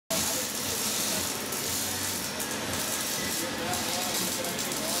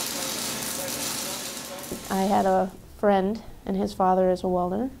I had a friend, and his father is a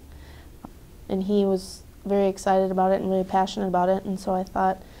welder, and he was very excited about it and really passionate about it, and so I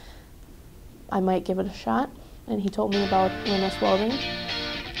thought I might give it a shot, and he told me about Lynnes Welding.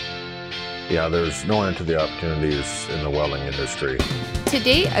 Yeah, there's no end to the opportunities in the welding industry.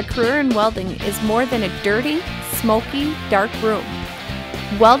 Today, a career in welding is more than a dirty, smoky, dark room.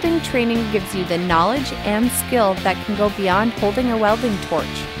 Welding training gives you the knowledge and skill that can go beyond holding a welding torch.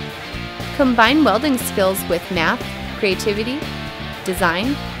 Combine welding skills with math, creativity,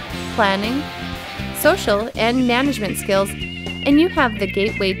 design, planning, social, and management skills, and you have the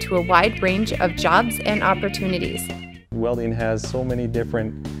gateway to a wide range of jobs and opportunities. Welding has so many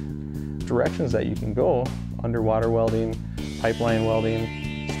different directions that you can go: underwater welding, pipeline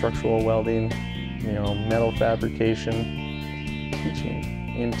welding, structural welding, metal fabrication,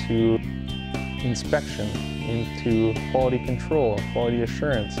 teaching into inspection, into quality control, quality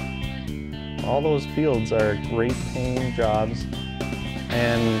assurance. All those fields are great paying jobs,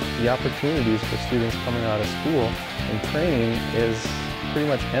 and the opportunities for students coming out of school and training is pretty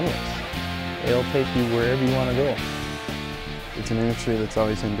much endless. It'll take you wherever you want to go. It's an industry that's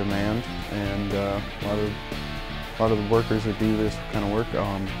always in demand, and a lot of the workers that do this kind of work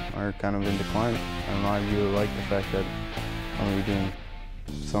are kind of in decline. I don't know, I really like the fact that I'm going to be doing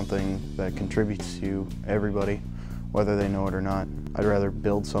something that contributes to everybody, whether they know it or not. I'd rather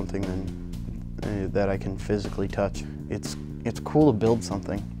build something than that I can physically touch. It's cool to build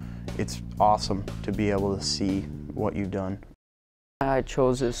something. It's awesome to be able to see what you've done. I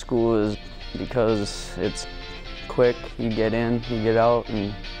chose this school because it's quick. You get in, you get out,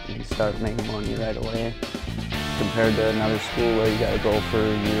 and you start making money right away, compared to another school where you got to go for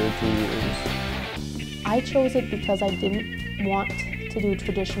a year or 2 years. I chose it because I didn't want to do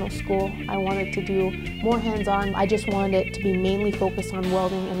traditional school. I wanted to do more hands-on. I just wanted it to be mainly focused on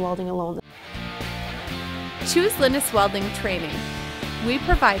welding and welding alone. Choose Lynnes Welding Training. We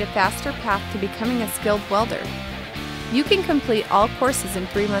provide a faster path to becoming a skilled welder. You can complete all courses in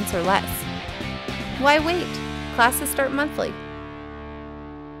 3 months or less. Why wait? Classes start monthly.